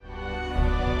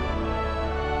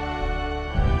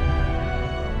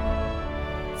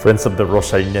Friends of the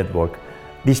Rosary Network,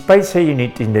 despite saying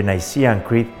it in the Nicene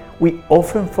Creed, we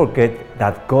often forget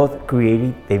that God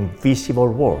created the invisible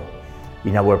world.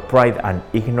 In our pride and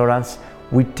ignorance,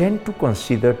 we tend to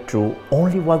consider true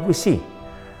only what we see.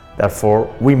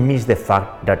 Therefore, we miss the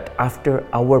fact that after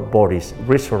our bodies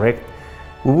resurrect,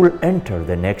 we will enter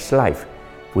the next life,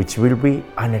 which will be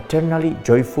an eternally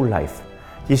joyful life.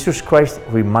 Jesus Christ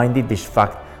reminded this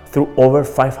fact through over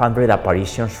 500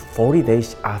 apparitions 40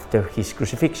 days after his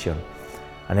crucifixion.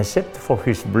 And except for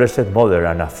his Blessed Mother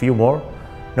and a few more,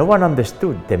 no one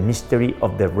understood the mystery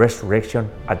of the resurrection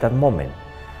at that moment.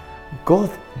 God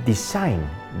designed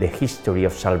the history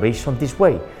of salvation this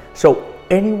way, so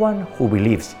anyone who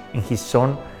believes in his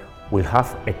Son will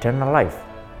have eternal life.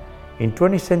 In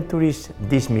 20 centuries,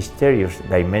 this mysterious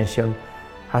dimension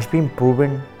has been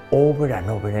proven over and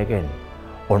over again.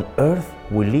 On earth,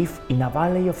 we live in a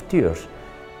valley of tears,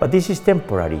 but this is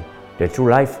temporary. The true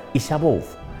life is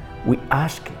above. We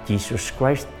ask Jesus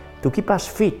Christ to keep us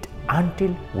fit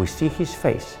until we see his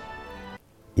face.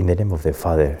 In the name of the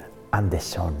Father, and the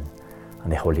Son,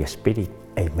 and the Holy Spirit,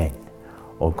 Amen.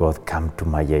 O God, come to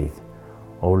my aid.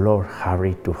 O Lord,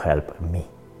 hurry to help me.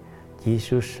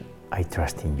 Jesus, I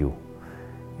trust in you.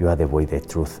 You are the way, the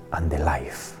truth, and the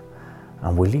life,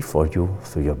 and we live for you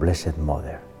through your Blessed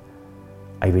Mother.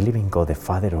 I believe in God the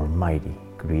Father Almighty,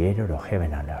 creator of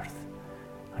heaven and earth,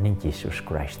 and in Jesus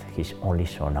Christ, his only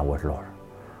Son, our Lord,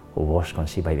 who was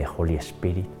conceived by the Holy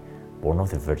Spirit, born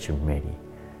of the Virgin Mary,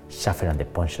 suffered under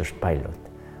Pontius Pilate,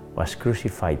 was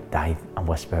crucified, died, and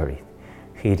was buried.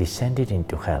 He descended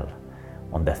into hell.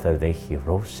 On the third day he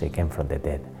rose again from the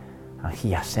dead, and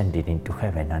he ascended into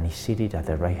heaven and is seated at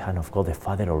the right hand of God the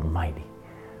Father Almighty.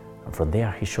 And from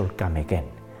there he shall come again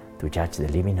to judge the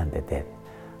living and the dead.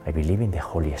 I believe in the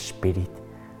Holy Spirit,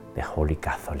 the Holy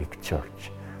Catholic Church,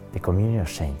 the communion of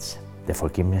saints, the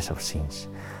forgiveness of sins,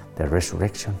 the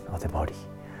resurrection of the body,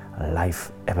 and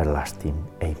life everlasting.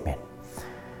 Amen.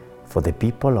 For the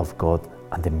people of God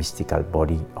and the mystical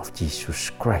body of Jesus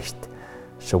Christ,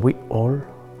 so we all,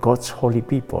 God's holy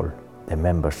people, the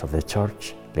members of the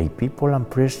Church, lay people and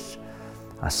priests,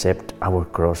 accept our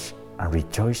cross and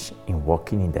rejoice in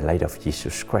walking in the light of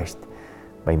Jesus Christ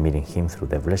by meeting him through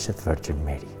the Blessed Virgin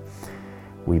Mary.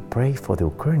 We pray for the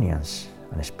Ukrainians,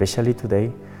 and especially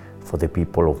today for the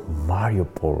people of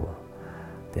Mariupol,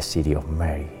 the city of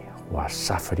Mary, who are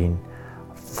suffering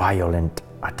a violent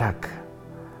attack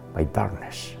by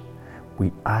darkness.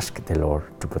 We ask the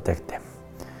Lord to protect them.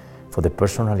 For the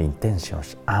personal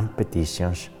intentions and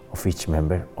petitions of each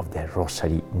member of the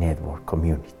Rosary Network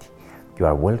community. You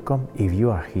are welcome if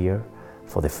you are here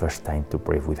for the first time to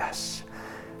pray with us.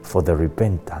 For the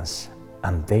repentance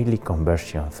and daily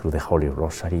conversion through the Holy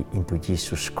Rosary into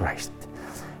Jesus Christ.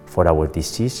 For our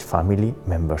deceased family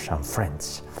members and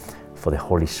friends. For the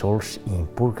holy souls in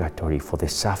purgatory, for the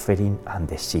suffering and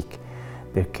the sick,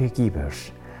 the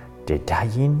caregivers, the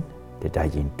dying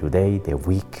today, the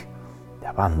weak,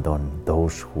 the abandoned,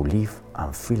 those who live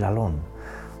and feel alone,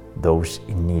 those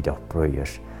in need of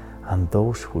prayers, and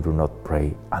those who do not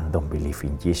pray and don't believe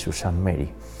in Jesus and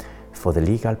Mary, for the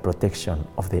legal protection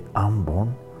of the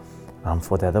unborn, and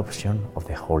for the adoption of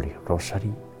the Holy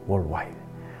Rosary worldwide.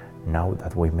 Now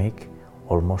that we make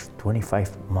almost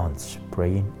 25 months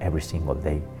praying every single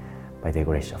day by the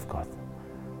grace of God.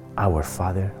 Our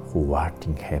Father, who art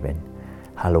in heaven,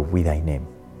 hallowed be thy name.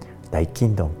 Thy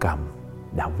kingdom come,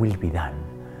 thy will be done,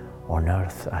 on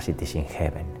earth as it is in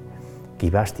heaven.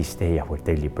 Give us this day our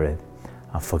daily bread,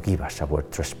 and forgive us our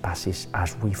trespasses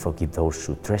as we forgive those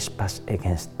who trespass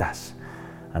against us.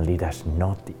 And lead us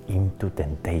not into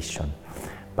temptation,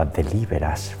 but deliver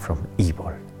us from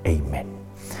evil. Amen.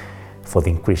 For the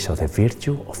increase of the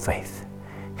virtue of faith.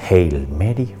 Hail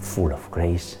Mary, full of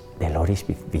grace, the Lord is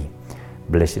with thee.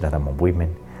 Blessed art thou among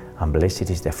women, and blessed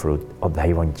is the fruit of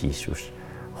thy womb, Jesus.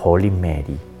 Holy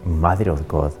Mary, Mother of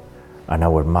God, and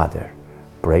our Mother,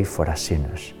 pray for us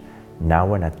sinners,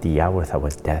 now and at the hour of our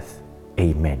death.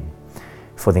 Amen.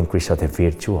 For the increase of the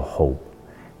virtue of hope.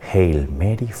 Hail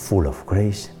Mary, full of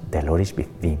grace, the Lord is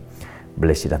with thee.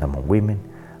 Blessed art thou among women,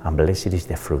 and blessed is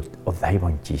the fruit of thy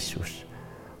womb, Jesus.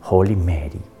 Holy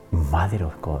Mary, Mother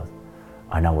of God,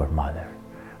 and our Mother,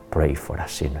 pray for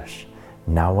us sinners,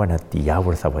 now and at the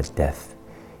hour of our death.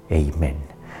 Amen.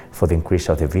 For the increase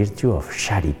of the virtue of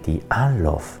charity and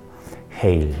love.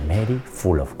 Hail Mary,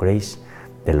 full of grace,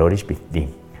 the Lord is with thee.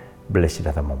 Blessed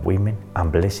art thou among women,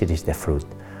 and blessed is the fruit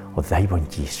of thy womb,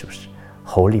 Jesus.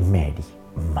 Holy Mary,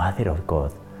 Mother of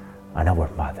God, and our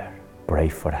Mother, pray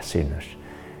for us sinners,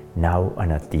 now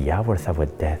and at the hour of our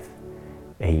death.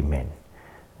 Amen.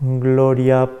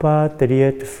 Gloria Patri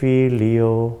et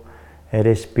Filio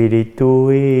et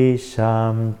Spiritui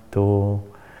Sancto,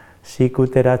 sic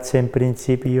ut erat in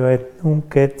principio et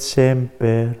nunc et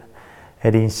semper,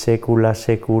 et in saecula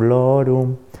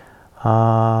saeculorum.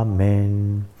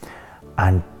 Amen.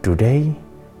 And today,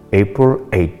 April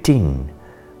 18,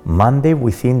 Monday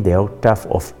within the octave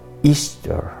of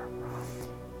Easter,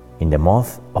 in the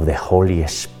month of the Holy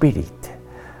Spirit,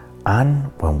 and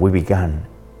when we began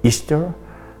Easter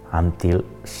until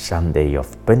Sunday of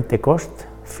Pentecost,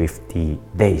 50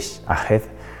 days ahead,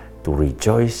 to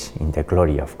rejoice in the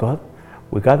glory of God,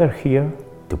 we gather here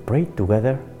to pray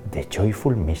together the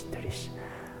joyful mysteries.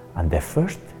 And the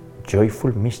first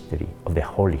joyful mystery of the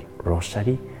Holy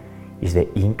Rosary is the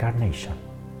Incarnation,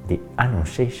 the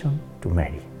Annunciation to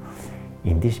Mary.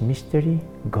 In this mystery,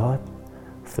 God,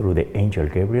 through the angel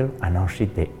Gabriel,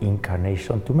 announced the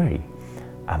Incarnation to Mary,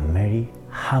 and Mary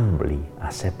humbly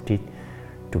accepted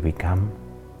to become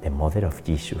the mother of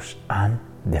Jesus and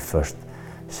the first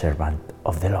servant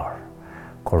of the Lord,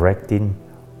 correcting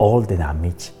all the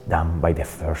damage done by the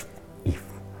first Eve.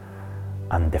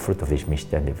 And the fruit of this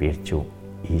mystery and the virtue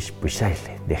is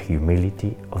precisely the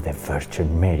humility of the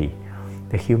Virgin Mary,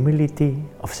 the humility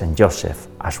of Saint Joseph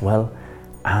as well,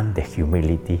 and the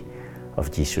humility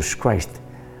of Jesus Christ,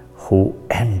 who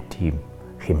emptied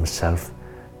himself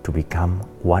to become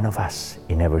one of us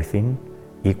in everything,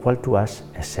 equal to us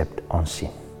except on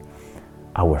sin.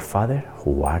 Our Father,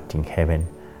 who art in heaven,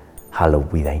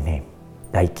 hallowed be thy name.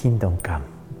 Thy kingdom come,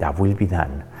 thy will be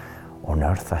done, on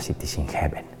earth as it is in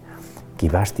heaven.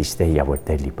 Give us this day our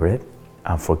daily bread,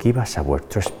 and forgive us our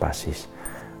trespasses,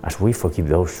 as we forgive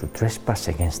those who trespass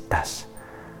against us.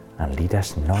 And lead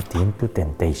us not into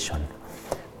temptation,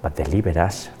 but deliver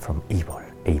us from evil.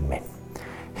 Amen.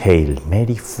 Hail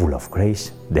Mary, full of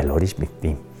grace, the Lord is with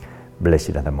thee.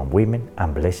 Blessed art thou among women,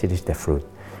 and blessed is the fruit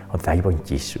of thy womb,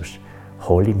 Jesus.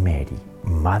 Holy Mary,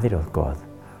 Mother of God,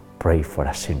 pray for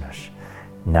us sinners,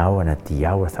 now and at the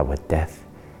hour of our death.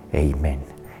 Amen.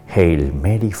 Hail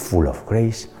Mary, full of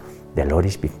grace, the Lord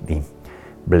is with thee.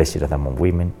 Blessed art thou among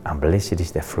women, and blessed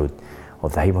is the fruit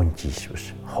of thy womb,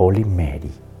 Jesus. Holy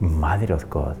Mary, Mother of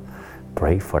God,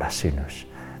 pray for us sinners,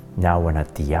 now and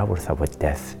at the hour of our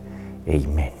death.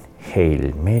 Amen.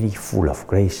 Hail Mary, full of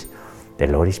grace, the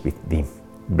Lord is with thee.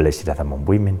 Blessed art thou among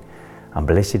women, and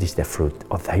blessed is the fruit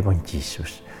of thy womb,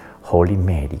 Jesus. Holy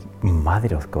Mary,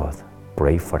 Mother of God,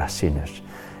 pray for us sinners,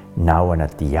 now and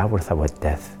at the hour of our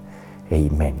death.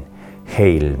 Amen.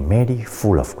 Hail Mary,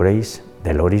 full of grace,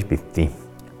 the Lord is with thee.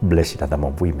 Blessed art thou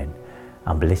among women,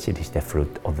 and blessed is the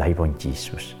fruit of thy womb,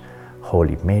 Jesus.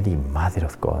 Holy Mary, Mother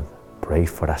of God, pray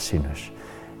for us sinners,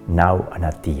 now and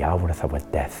at the hour of our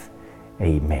death.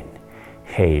 Amen.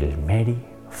 Hail Mary,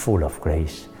 full of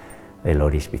grace, the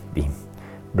Lord is with thee.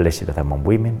 Blessed art thou among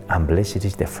women, and blessed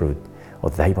is the fruit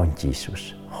of thy womb,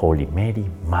 Jesus. Holy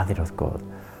Mary, Mother of God,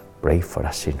 pray for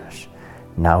us sinners,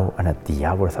 now and at the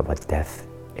hour of our death.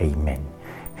 Amen.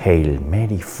 Hail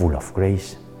Mary, full of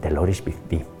grace, the Lord is with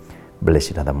thee.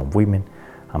 Blessed art thou among women,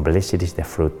 and blessed is the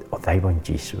fruit of thy womb,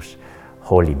 Jesus.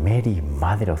 Holy Mary,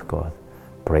 Mother of God,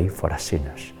 pray for us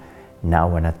sinners,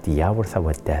 now and at the hour of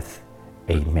our death.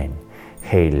 Amen.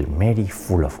 Hail Mary,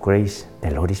 full of grace, the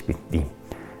Lord is with thee.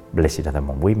 Blessed art thou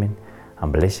among women,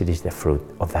 and blessed is the fruit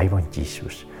of thy womb,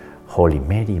 Jesus. Holy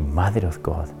Mary, Mother of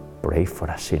God, pray for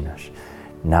us sinners,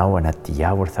 now and at the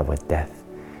hour of our death.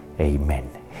 Amen.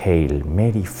 Hail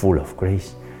Mary, full of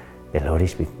grace, the Lord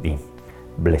is with thee.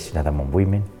 Blessed art thou among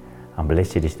women, and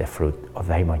blessed is the fruit of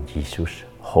thy womb, Jesus.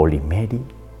 Holy Mary,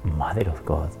 Mother of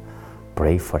God,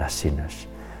 pray for us sinners,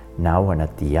 now and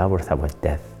at the hour of our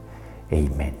death.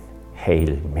 Amen.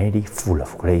 Hail Mary, full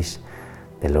of grace,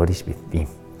 the Lord is with thee.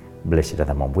 Blessed art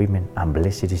thou among women, and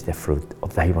blessed is the fruit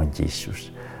of thy womb,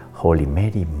 Jesus. Holy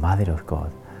Mary, Mother of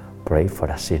God, pray for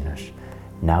us sinners,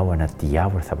 now and at the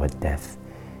hour of our death.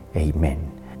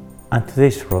 Amen. And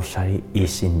today's Rosary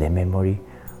is in the memory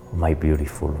of my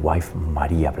beautiful wife,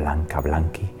 Maria Blanca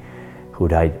Blanqui, who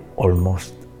died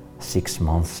almost 6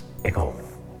 months ago.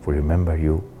 We remember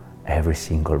you every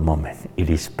single moment. It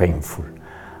is painful,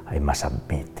 I must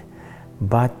admit,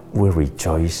 but we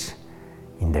rejoice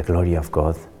in the glory of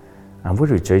God, and we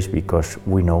rejoice because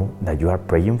we know that you are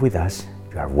praying with us,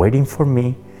 you are waiting for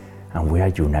me, and we are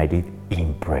united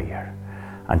in prayer.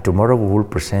 And tomorrow we will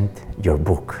present your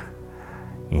book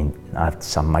at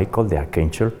St. Michael the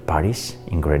Archangel Parish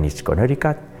in Greenwich,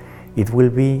 Connecticut. It will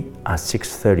be at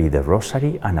 6:30 the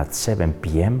Rosary, and at 7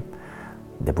 p.m.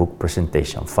 the book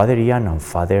presentation. Father Ian and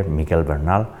Father Miguel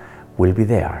Bernal will be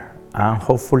there, and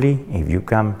hopefully if you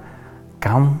can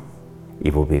come,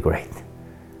 it will be great.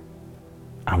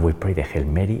 And we pray the Hail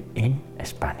Mary in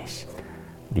Spanish.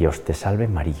 Dios te salve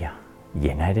María,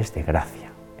 llena eres de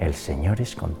gracia, el Señor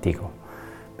es contigo.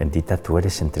 Bendita tú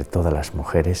eres entre todas las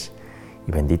mujeres,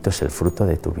 y bendito es el fruto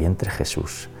de tu vientre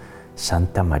Jesús.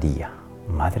 Santa María,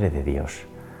 Madre de Dios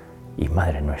y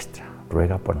Madre nuestra,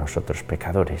 ruega por nosotros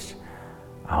pecadores,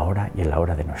 ahora y en la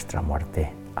hora de nuestra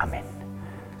muerte. Amén.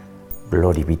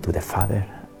 Glory be to the Father,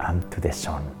 and to the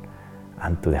Son,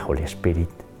 and to the Holy Spirit,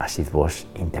 as it was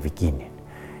in the beginning,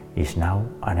 is now,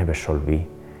 and ever shall be,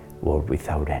 world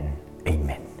without end.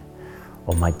 Amen.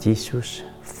 O my Jesus,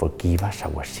 forgive us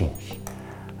our sins,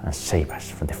 and save us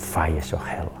from the fires of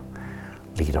hell.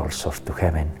 Lead all souls to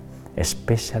heaven,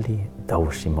 especially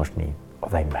those in most need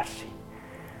of thy mercy.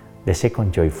 The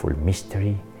second joyful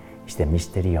mystery is the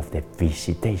mystery of the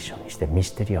visitation, is the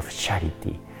mystery of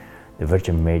charity. The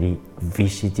Virgin Mary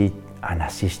visited and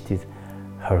assisted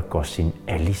her cousin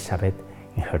Elizabeth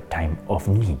in her time of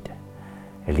need.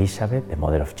 Elizabeth, the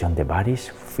mother of John the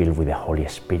Baptist, filled with the Holy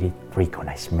Spirit,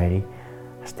 recognized Mary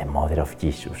as the mother of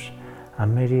Jesus,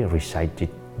 and Mary recited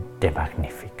the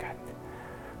Magnificat.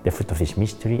 The fruit of this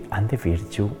mystery and the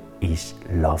virtue is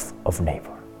love of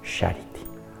neighbor, charity.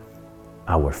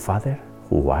 Our Father,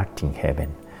 who art in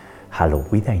heaven,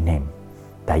 hallowed be thy name.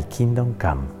 Thy kingdom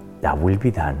come, thy will be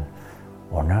done,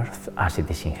 on earth as it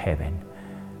is in heaven.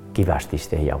 Give us this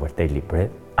day our daily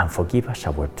bread, and forgive us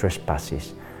our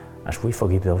trespasses, as we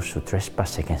forgive those who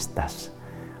trespass against us.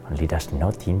 And lead us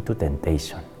not into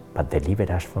temptation, but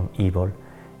deliver us from evil.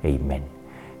 Amen.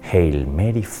 Hail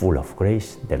Mary, full of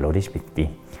grace, the Lord is with thee.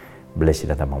 Blessed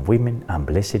art thou among women, and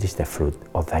blessed is the fruit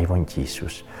of thy womb,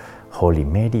 Jesus. Holy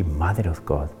Mary, Mother of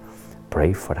God,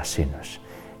 pray for us sinners,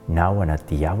 now and at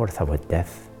the hour of our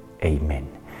death. Amen.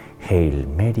 Hail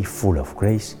Mary, full of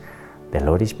grace, the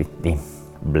Lord is with thee.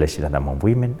 Blessed art thou among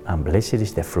women, and blessed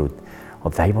is the fruit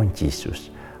of thy womb, Jesus.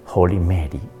 Holy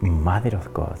Mary, Mother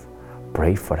of God,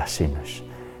 pray for us sinners,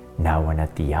 now and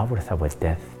at the hour of our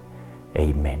death.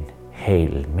 Amen.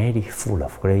 Hail Mary, full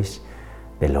of grace,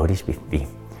 the Lord is with thee.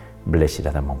 Blessed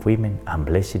art thou among women, and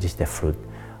blessed is the fruit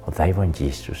of thy womb,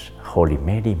 Jesus. Holy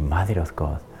Mary, Mother of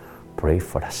God, pray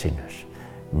for us sinners,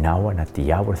 now and at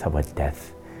the hour of our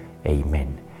death.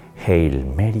 Amen. Hail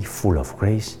Mary, full of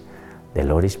grace, the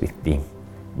Lord is with thee.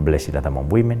 Blessed art thou among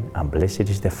women, and blessed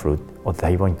is the fruit of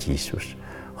thy womb, Jesus.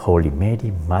 Holy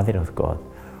Mary, Mother of God,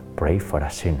 pray for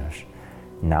us sinners,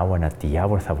 now and at the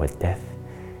hour of our death.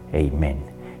 Amen.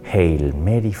 Hail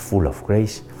Mary, full of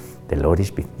grace, the Lord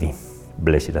is with thee.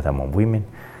 Blessed art thou among women,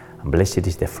 and blessed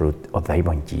is the fruit of thy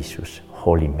womb, Jesus.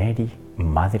 Holy Mary,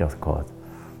 Mother of God,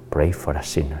 pray for us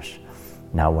sinners,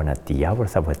 now and at the hour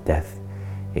of our death.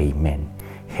 Amen.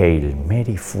 Hail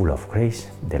Mary, full of grace,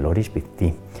 the Lord is with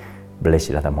thee.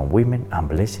 Blessed art thou among women, and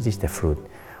blessed is the fruit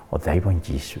of thy womb,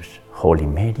 Jesus. Holy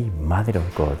Mary, Mother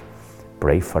of God,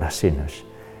 pray for us sinners,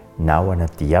 now and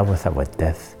at the hour of our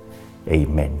death.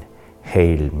 Amen.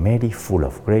 Hail Mary, full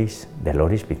of grace, the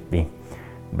Lord is with thee.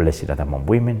 Blessed art thou among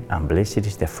women, and blessed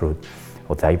is the fruit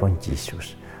of thy womb,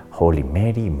 Jesus. Holy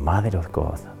Mary, Mother of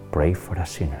God, pray for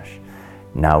us sinners,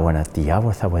 now and at the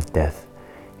hour of our death.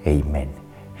 Amen.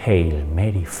 Hail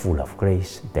Mary, full of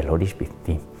grace, the Lord is with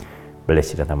thee.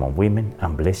 Blessed art thou among women,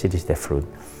 and blessed is the fruit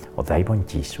of thy womb,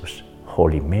 Jesus.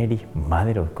 Holy Mary,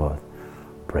 Mother of God,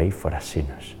 pray for us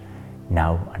sinners,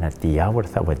 now and at the hour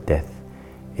of our death.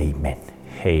 Amen.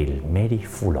 Hail Mary,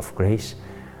 full of grace,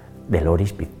 the Lord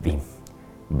is with thee.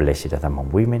 Blessed art thou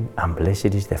among women, and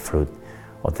blessed is the fruit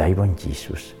of thy womb,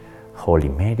 Jesus. Holy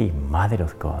Mary, Mother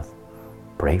of God,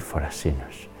 pray for us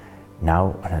sinners,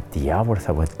 now and at the hour of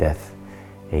our death.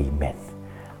 Amen.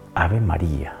 Ave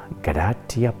Maria,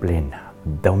 gratia plena,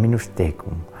 Dominus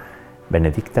tecum,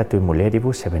 benedicta tui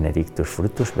mulieribus, et benedictus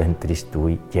fructus ventris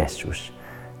tui, Iesus.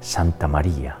 Santa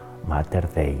Maria, Mater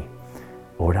Dei,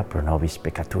 ora pro nobis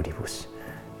peccatoribus,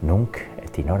 nunc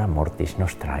et in hora mortis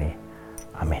nostrae.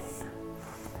 Amen.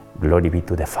 Glory be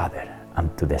to the Father,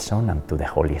 and to the Son, and to the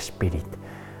Holy Spirit,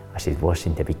 as it was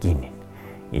in the beginning,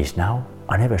 is now,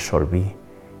 and ever shall be,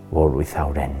 world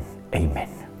without end. Amen.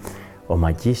 O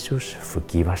my Jesus,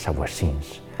 forgive us our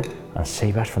sins, and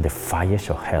save us from the fires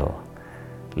of hell.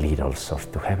 Lead all souls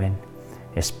to heaven,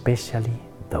 especially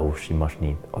those in most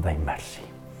need of thy mercy.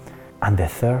 And the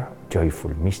third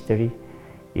joyful mystery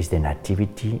is the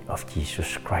Nativity of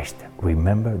Jesus Christ.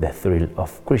 Remember the thrill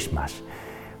of Christmas,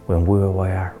 when we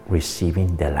were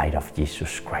receiving the light of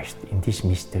Jesus Christ. In this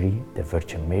mystery, the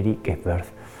Virgin Mary gave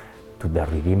birth to the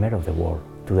Redeemer of the world,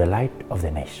 to the light of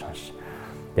the nations.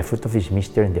 The fruit of this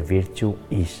mystery and the virtue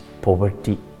is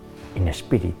poverty in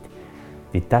spirit,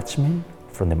 detachment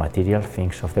from the material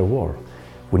things of the world.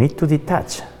 We need to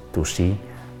detach to see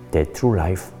the true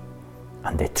life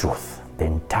and the truth, the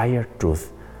entire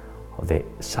truth of the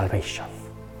salvation.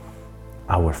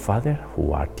 Our Father,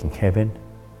 who art in heaven,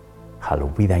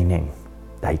 hallowed be thy name.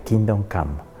 Thy kingdom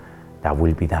come, thy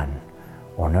will be done,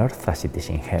 on earth as it is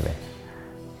in heaven.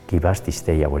 Give us this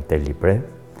day our daily bread,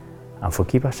 and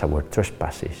forgive us our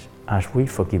trespasses, as we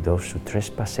forgive those who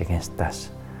trespass against us.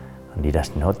 And lead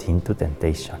us not into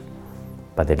temptation,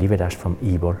 but deliver us from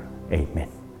evil. Amen.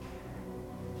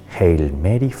 Hail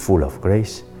Mary, full of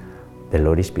grace, the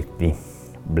Lord is with thee.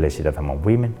 Blessed art thou among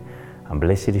women, and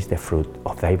blessed is the fruit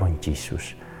of thy womb,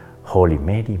 Jesus. Holy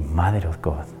Mary, Mother of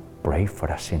God, pray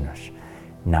for us sinners,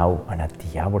 now and at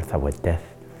the hour of our death.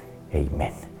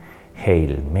 Amen.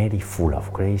 Hail Mary, full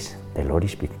of grace, the Lord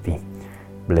is with thee.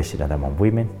 Blessed art thou among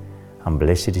women, and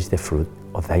blessed is the fruit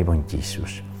of thy womb,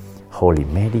 Jesus. Holy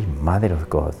Mary, Mother of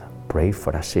God, pray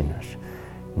for us sinners,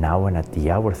 now and at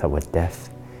the hour of our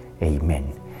death.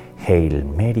 Amen. Hail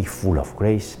Mary, full of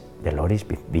grace, the Lord is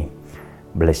with thee.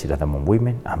 Blessed art thou among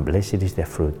women, and blessed is the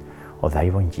fruit of thy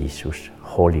womb, Jesus.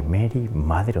 Holy Mary,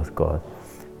 Mother of God,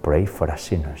 pray for us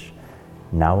sinners,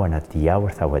 now and at the hour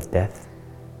of our death.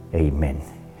 Amen.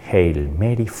 Hail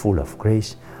Mary, full of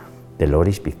grace, the Lord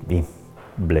is with thee.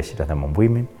 Blessed art thou among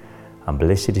women, and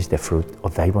blessed is the fruit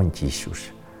of thy womb,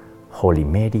 Jesus. Holy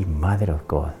Mary, Mother of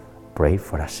God, pray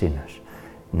for us sinners,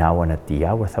 now and at the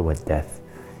hour of our death.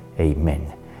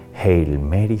 Amen. Hail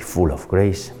Mary, full of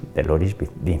grace, the Lord is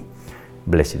with thee.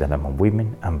 Blessed art thou among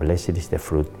women, and blessed is the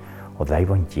fruit of thy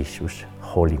womb, Jesus.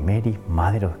 Holy Mary,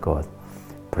 Mother of God,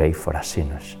 pray for us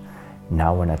sinners,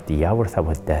 now and at the hour of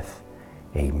our death.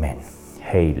 Amen.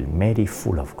 Hail Mary,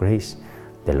 full of grace,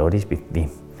 the Lord is with thee.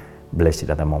 Blessed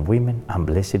art thou among women, and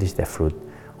blessed is the fruit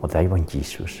of thy womb,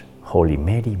 Jesus. Holy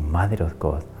Mary, Mother of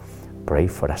God, pray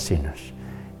for us sinners,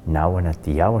 now and at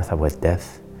the hour of our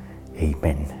death.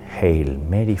 Amen. Hail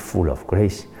Mary, full of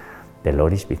grace, the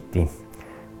Lord is with thee.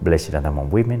 Blessed art thou among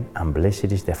women, and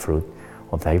blessed is the fruit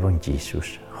of thy womb,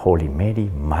 Jesus. Holy Mary,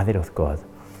 Mother of God,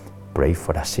 pray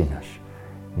for us sinners,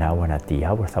 now and at the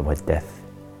hour of our death.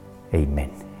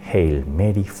 Amen. Hail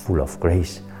Mary, full of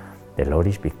grace, the Lord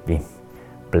is with thee.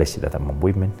 Blessed art thou among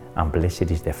women, and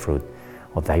blessed is the fruit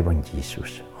of thy womb,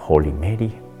 Jesus. Holy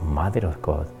Mary, Mother of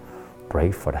God,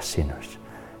 pray for us sinners,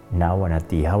 now and at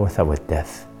the hour of our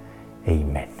death.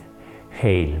 Amen.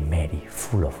 Hail Mary,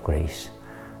 full of grace,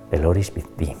 the Lord is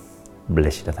with thee.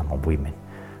 Blessed art thou among women,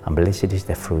 and blessed is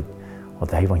the fruit of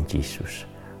thy womb, Jesus.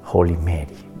 Holy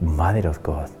Mary, Mother of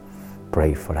God,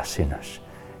 pray for us sinners,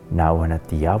 now and at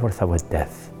the hour of our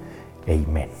death.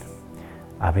 Amen.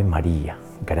 Ave Maria,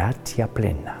 gratia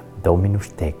plena,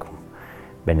 Dominus tecum,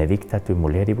 benedicta tui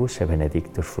mulieribus, et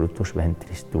benedictus fructus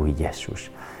ventris tui, Iesus.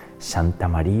 Santa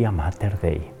Maria, Mater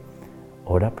Dei,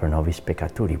 ora pro nobis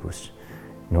peccatoribus,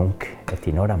 nunc et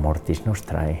in hora mortis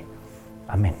nostrae.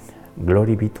 Amen.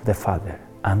 Glory be to the Father,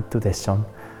 and to the Son,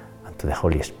 and to the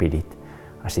Holy Spirit,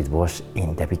 as it was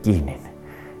in the beginning,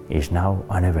 is now,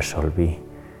 and ever shall be,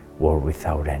 world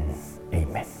without end.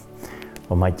 Amen.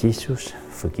 O my Jesus,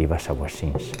 forgive us our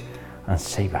sins, and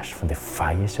save us from the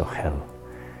fires of hell.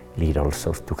 Lead all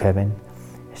souls to heaven,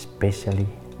 especially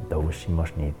those in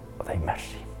most need of thy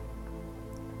mercy.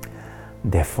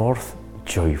 The fourth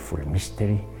joyful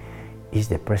mystery is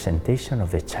the presentation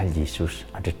of the child Jesus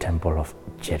at the Temple of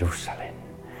Jerusalem.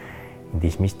 In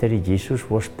this mystery, Jesus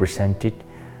was presented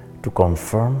to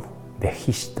confirm the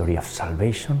history of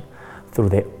salvation through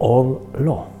the old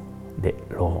law, the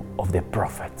law of the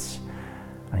prophets.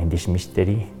 And in this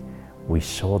mystery, we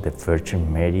saw the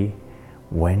Virgin Mary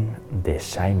when the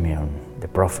Simeon, the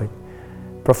prophet,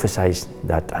 prophesied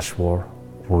that a sword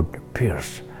would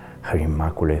pierce her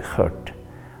immaculate heart,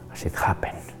 as it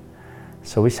happened.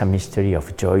 So it's a mystery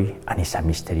of joy, and it's a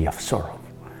mystery of sorrow,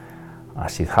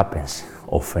 as it happens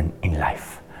often in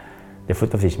life. The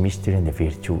fruit of this mystery and the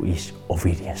virtue is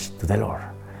obedience to the Lord.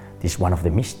 This is one of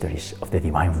the mysteries of the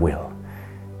divine will.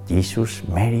 Jesus,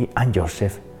 Mary, and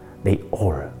Joseph, they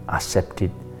all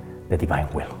accepted the divine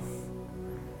will.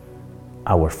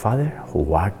 Our Father,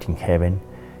 who art in heaven,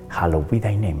 hallowed be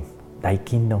thy name. Thy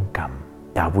kingdom come,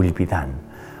 thy will be done,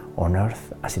 on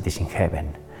earth as it is in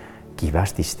heaven. Give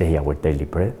us this day our daily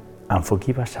bread, and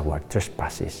forgive us our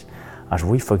trespasses, as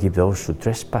we forgive those who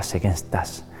trespass against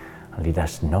us. And lead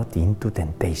us not into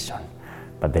temptation,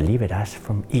 but deliver us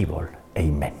from evil.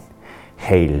 Amen.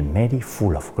 Hail Mary,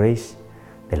 full of grace,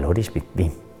 the Lord is with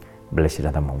thee. Blessed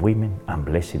art thou among women, and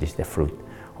blessed is the fruit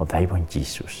of thy womb,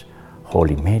 Jesus.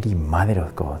 Holy Mary, Mother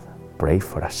of God, pray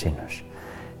for us sinners,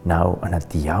 now and at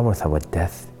the hour of our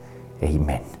death.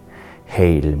 Amen.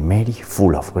 Hail Mary,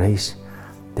 full of grace,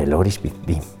 the Lord is with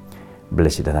thee.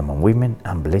 Blessed art thou among women,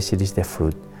 and blessed is the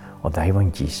fruit of thy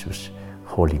womb, Jesus.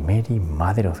 Holy Mary,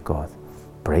 Mother of God,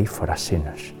 pray for us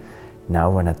sinners,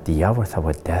 now and at the hour of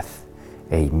our death.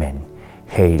 Amen.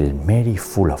 Hail Mary,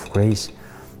 full of grace,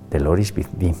 the Lord is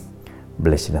with thee.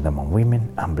 Blessed art thou among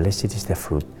women, and blessed is the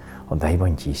fruit of thy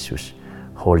womb, Jesus.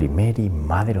 Holy Mary,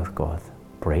 Mother of God,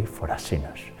 pray for us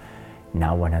sinners,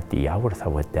 now and at the hour of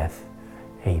our death.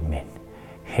 Amen.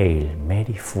 Hail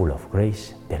Mary, full of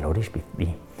grace, the Lord is with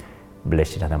thee.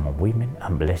 Blessed art thou among women,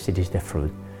 and blessed is the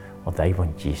fruit of thy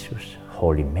womb, Jesus.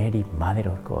 Holy Mary, Mother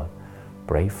of God,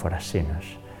 pray for us sinners,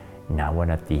 now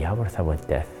and at the hour of our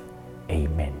death.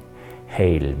 Amen.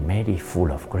 Hail Mary,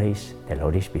 full of grace, the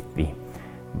Lord is with thee.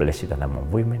 Blessed art thou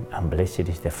among women, and blessed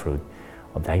is the fruit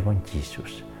of thy womb,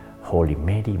 Jesus. Holy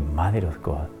Mary, Mother of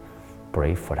God,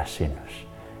 pray for us sinners,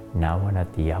 now and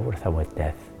at the hour of our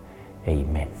death.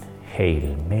 Amen.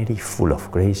 Hail Mary, full of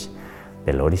grace,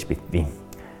 the Lord is with thee.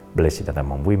 Blessed art thou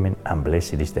among women, and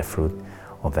blessed is the fruit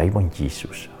of thy womb,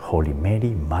 Jesus. Holy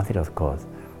Mary, Mother of God,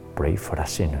 pray for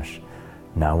us sinners,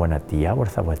 now and at the hour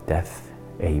of our death.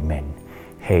 Amen.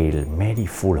 Hail Mary,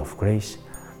 full of grace,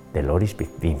 the Lord is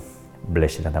with thee.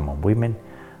 Blessed art thou among women,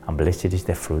 and blessed is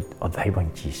the fruit of thy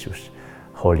womb, Jesus.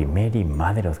 Holy Mary,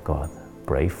 Mother of God,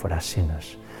 pray for us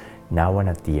sinners, now and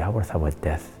at the hour of our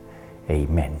death.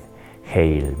 Amen.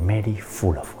 Hail Mary,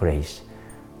 full of grace,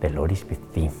 the Lord is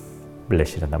with thee.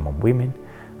 Blessed art thou among women,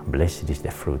 and blessed is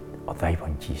the fruit of thy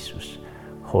womb, Jesus.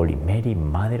 Holy Mary,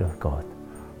 Mother of God,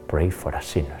 pray for us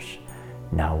sinners,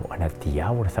 now and at the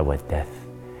hour of our death.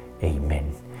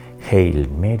 Amen. Hail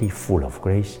Mary, full of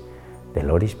grace, the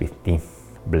Lord is with thee.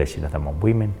 Blessed art thou among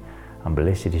women, and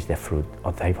blessed is the fruit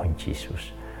of thy womb,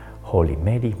 Jesus. Holy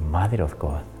Mary, Mother of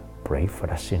God, pray for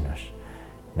us sinners,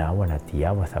 now and at the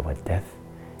hour of our death.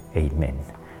 Amen.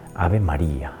 Ave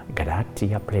Maria,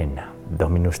 gratia plena,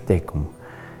 Dominus tecum,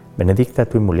 benedicta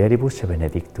tui mulieribus, et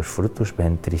benedictus fructus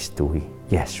ventris tui,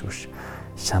 Iesus.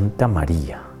 Santa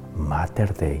Maria,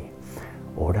 Mater Dei,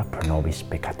 ora pro nobis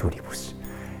peccatoribus,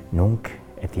 nunc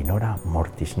et in hora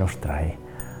mortis nostrae.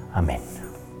 Amen.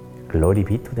 Glory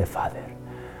be to the Father,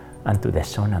 and to the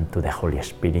Son, and to the Holy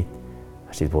Spirit,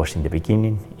 as it was in the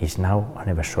beginning, is now, and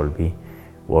ever shall be,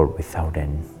 world without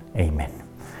end. Amen.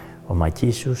 O my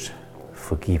Jesus,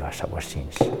 forgive us our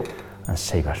sins, and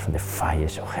save us from the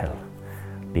fires of hell.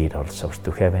 Lead all souls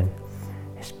to heaven,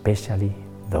 especially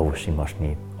those in most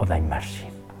need of thy mercy.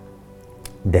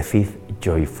 The fifth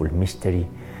joyful mystery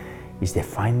is the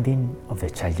finding of the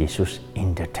child Jesus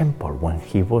in the temple, when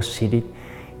he was seated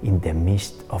in the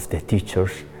midst of the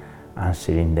teachers,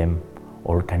 answering them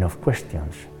all kind of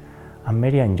questions. And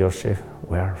Mary and Joseph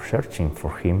were searching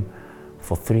for him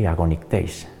for 3 agonic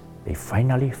days. They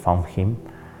finally found him,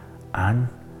 and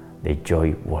the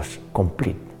joy was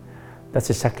complete. That's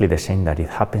exactly the same that it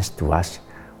happens to us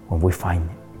when we find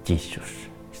Jesus.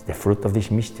 It's the fruit of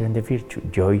this mystery and the virtue,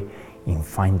 joy in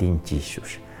finding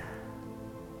Jesus.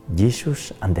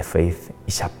 Jesus and the faith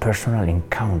is a personal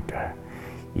encounter.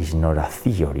 It's not a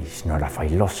theory, it's not a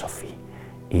philosophy.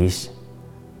 It's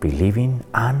believing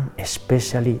and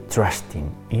especially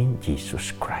trusting in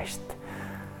Jesus Christ.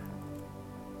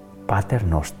 Pater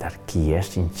noster, qui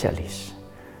es in celis,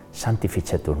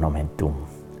 sanctificetur nomen tuum,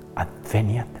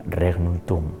 adveniat regnum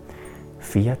tuum,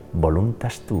 fiat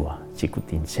voluntas tua,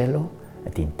 sicut in cielo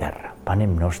et in terra.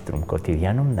 Panem nostrum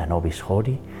quotidianum da nobis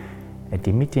hodie, et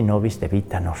dimitti nobis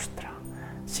debita nostra,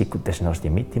 sicut es nos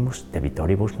dimittimus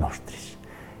debitoribus nostris.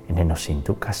 Et ne nos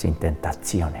inducas in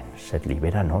tentationem, sed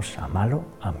libera nos a malo.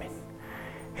 Amen.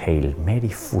 Hail Mary,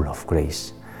 full of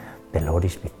grace, the Lord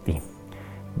is with thee.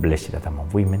 Blessed art thou among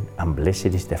women, and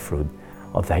blessed is the fruit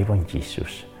of thy womb,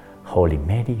 Jesus. Holy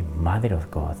Mary, Mother of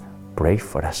God, pray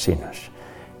for us sinners,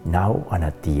 now and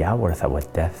at the hour of our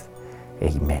death.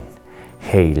 Amen.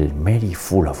 Hail Mary,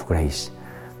 full of grace,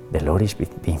 the Lord is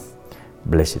with thee.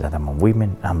 Blessed art thou among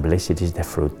women, and blessed is the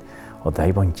fruit of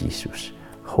thy womb, Jesus.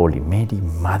 Holy Mary,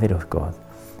 Mother of God,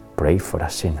 pray for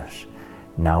us sinners,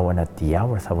 now and at the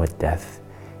hour of our death.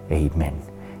 Amen.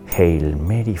 Hail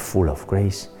Mary, full of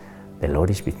grace, the Lord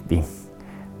is with thee.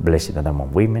 Blessed art thou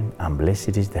among women, and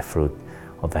blessed is the fruit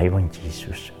of thy womb,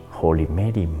 Jesus. Holy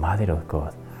Mary, Mother of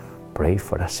God, pray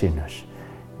for us sinners,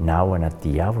 now and at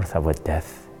the hour of our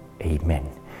death. Amen.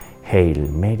 Hail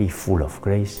Mary, full of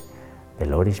grace, the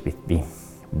Lord is with thee.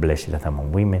 Blessed art thou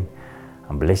among women,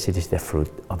 and blessed is the fruit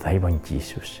of thy womb,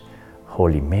 Jesus.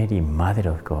 Holy Mary, Mother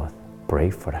of God, pray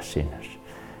for us sinners,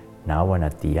 now and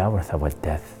at the hour of our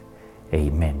death.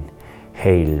 Amen.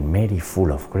 Hail Mary,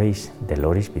 full of grace, the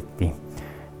Lord is with thee.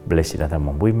 Blessed art thou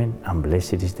among women, and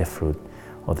blessed is the fruit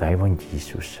of thy womb,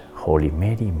 Jesus. Holy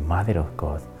Mary, Mother of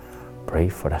God, pray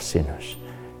for us sinners,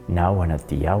 now and at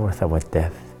the hour of our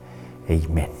death.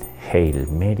 Amen. Hail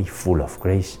Mary, full of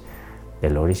grace, the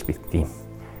Lord is with thee.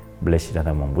 Blessed art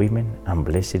thou among women, and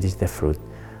blessed is the fruit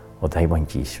O thy one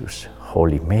Jesus.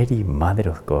 Holy Mary, Mother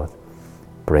of God,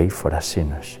 pray for us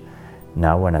sinners,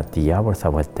 now and at the hour of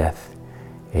our death.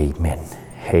 Amen.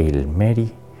 Hail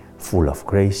Mary, full of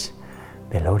grace,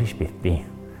 the Lord is with thee.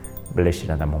 Blessed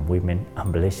art thou among women,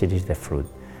 and blessed is the fruit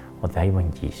of thy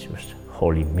womb, Jesus.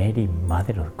 Holy Mary,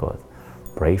 Mother of God,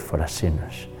 pray for us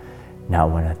sinners,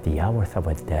 now and at the hour of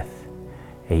our death.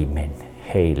 Amen.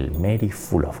 Hail Mary,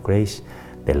 full of grace,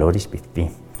 the Lord is with thee.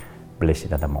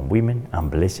 Blessed art thou among women, and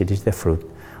blessed is the fruit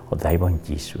of thy womb,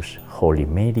 Jesus. Holy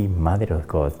Mary, Mother of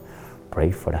God,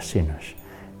 pray for us sinners,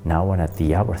 now and at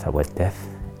the hour of our death.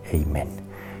 Amen.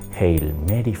 Hail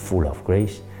Mary, full of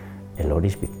grace, the Lord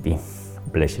is with thee.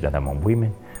 Blessed art thou among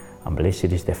women, and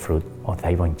blessed is the fruit of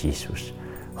thy womb, Jesus.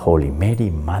 Holy Mary,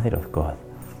 Mother of God,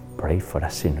 pray for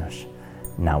us sinners,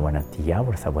 now and at the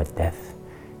hour of our death.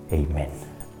 Amen.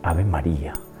 Ave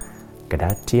Maria,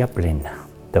 gratia plena,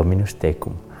 Dominus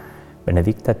tecum,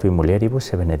 benedicta tui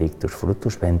mulieribus et benedictus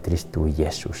fructus ventris tui,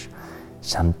 Iesus.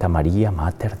 Santa Maria,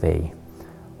 Mater Dei,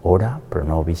 ora pro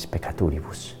nobis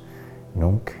peccatoribus,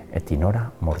 nunc et in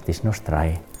hora mortis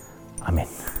nostrae. Amen.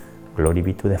 Glory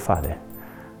be to the Father,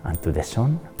 and to the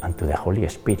Son, and to the Holy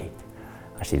Spirit,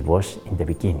 as it was in the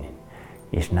beginning,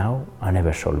 is now, and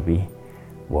ever shall be,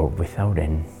 world without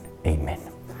end. Amen.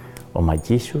 O my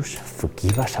Jesus,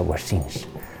 forgive us our sins,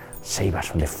 save us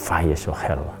from the fires of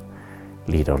hell,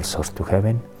 lead all souls to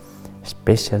heaven,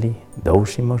 especially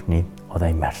those in most need of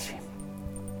thy mercy.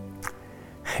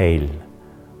 Hail,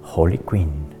 Holy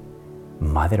Queen,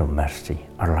 Mother of Mercy,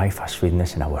 our life, our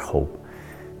sweetness, and our hope.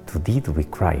 To thee do we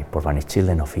cry, poor banished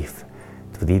children of Eve.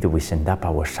 To thee do we send up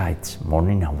our sighs,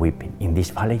 mourning and weeping, in this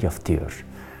valley of tears.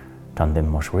 Turn the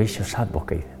most gracious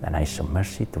Advocate, thine eyes of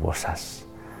mercy towards us.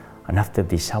 And after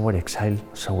this our exile,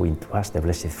 sow into us the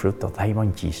blessed fruit of thy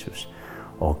womb, Jesus.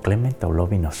 O clement, O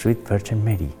loving, O sweet Virgin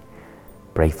Mary,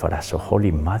 pray for us, O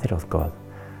Holy Mother of God,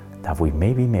 that we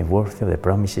may be made worthy of the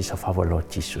promises of our Lord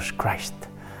Jesus Christ.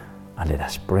 And let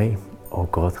us pray, O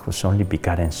God, whose only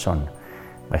begotten Son,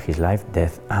 by his life,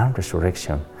 death, and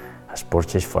resurrection, has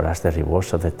purchased for us the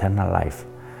rewards of eternal life,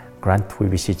 grant, we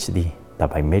beseech thee, that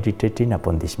by meditating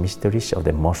upon these mysteries of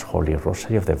the most holy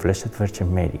Rosary of the Blessed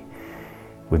Virgin Mary,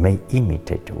 we may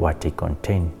imitate what they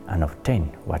contain and obtain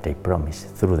what they promise,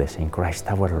 through the same Christ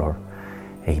our Lord.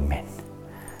 Amen.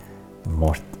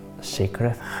 Most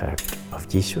Sacred Heart of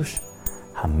Jesus,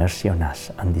 have mercy on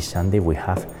us. And this Sunday we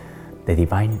have the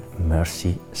Divine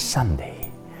Mercy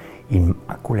Sunday.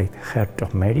 Immaculate Heart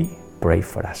of Mary, pray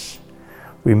for us.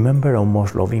 Remember, O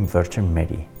most loving Virgin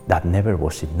Mary, that never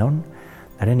was it known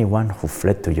that anyone who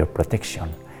fled to your protection,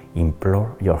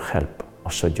 implored your help,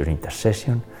 or sought your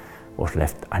intercession, was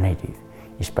left unaided.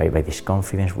 Inspired by this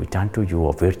confidence, we turn to you,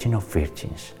 O Virgin of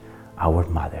Virgins, our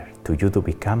Mother. To you do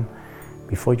we come,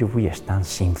 before you we stand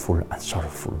sinful and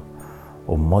sorrowful.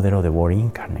 O Mother of the Word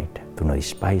incarnate, do not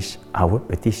despise our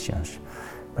petitions,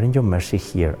 but in your mercy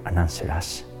hear and answer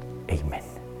us. Amen.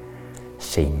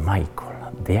 Saint Michael,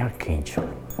 the Archangel,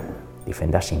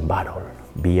 defend us in battle,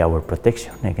 be our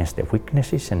protection against the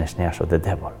weaknesses and snares of the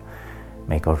devil.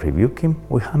 May God rebuke him,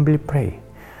 we humbly pray.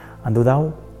 And do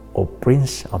thou, O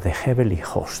Prince of the heavenly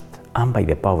host, and by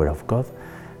the power of God,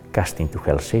 cast into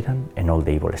hell Satan and all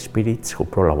the evil spirits who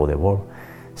prowl about the world,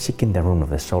 seeking the ruin of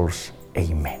the souls.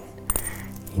 Amen.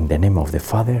 In the name of the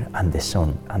Father, and the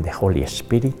Son, and the Holy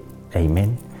Spirit.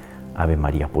 Amen. Ave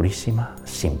María Purísima,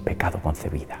 sin pecado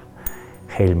concebida.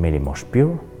 Hail Mary, most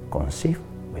pure, conceived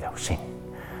without sin.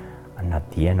 And at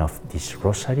the end of this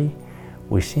Rosary,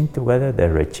 we sing together the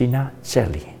Regina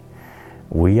Coeli.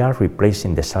 We are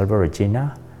replacing the Salve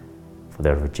Regina for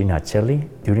the Regina Coeli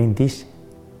during this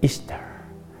Easter.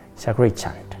 It's a great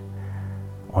chant.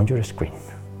 On your screen.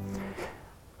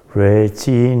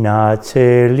 Regina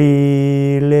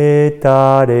Coeli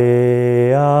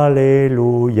letare,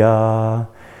 alleluia,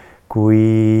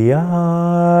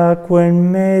 quia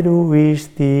quem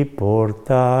meruisti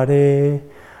portare,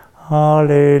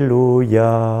 alleluia,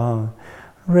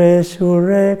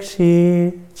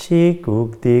 resurrexit,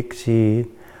 sicut dixit,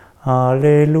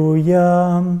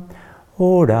 alleluia,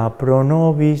 ora pro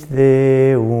nobis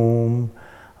Deum,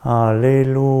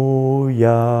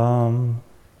 alleluia.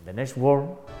 The next word,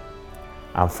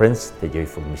 and friends, the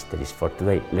joyful mysteries for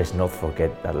today. Let's not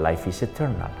forget that life is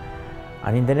eternal.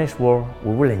 And in the next word,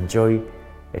 we will enjoy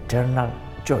eternal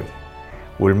joy.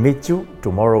 We'll meet you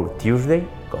tomorrow, Tuesday,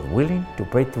 God willing, to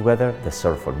pray together the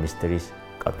sorrowful mysteries.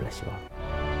 God bless you all.